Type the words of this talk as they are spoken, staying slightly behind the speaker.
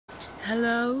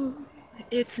Hello,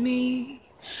 it's me.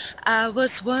 I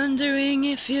was wondering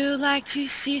if you'd like to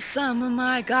see some of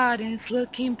my garden. It's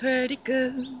looking pretty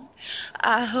good.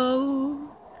 I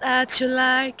hope that you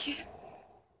like it.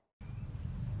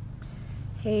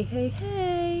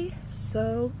 Hey,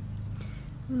 so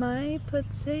my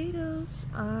potatoes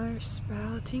are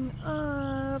sprouting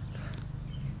up.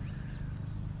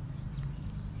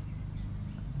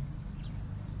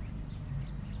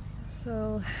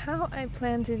 So how I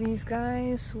planted these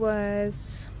guys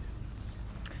was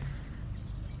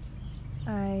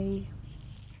I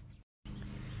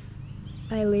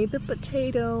laid the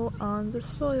potato on the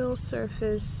soil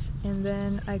surface and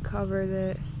then I covered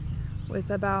it with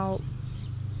about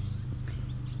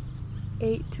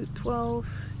 8 to 12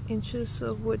 inches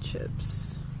of wood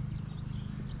chips.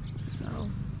 So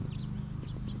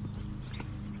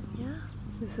yeah,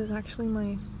 this is actually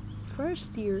my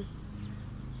first year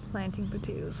planting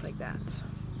potatoes like that.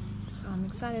 So I'm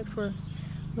excited for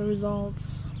the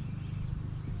results.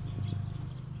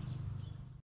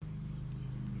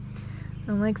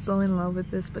 I'm like so in love with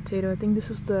this potato. I think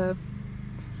this is the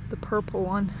purple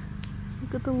one.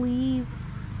 Look at the leaves.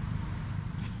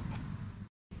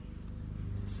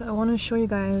 So I want to show you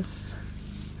guys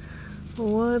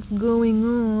what's going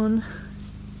on,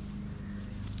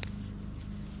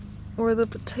 where the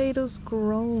potatoes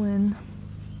growing.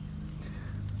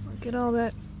 Look at all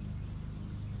that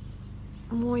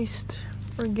moist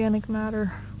organic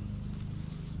matter.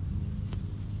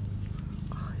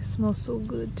 Oh, it smells so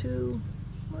good too.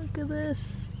 Look at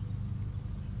this.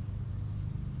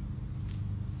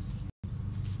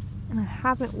 And I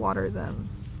haven't watered them.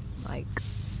 Like,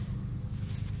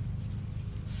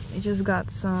 they just got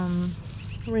some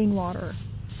rainwater.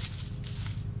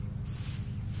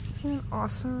 Isn't it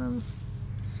awesome?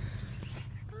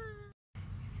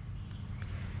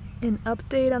 An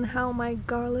update on how my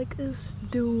garlic is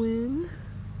doing.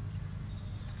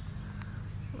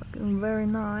 Looking very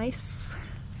nice.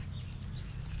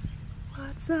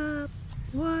 What's up?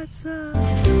 What's up?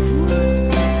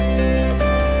 What's up?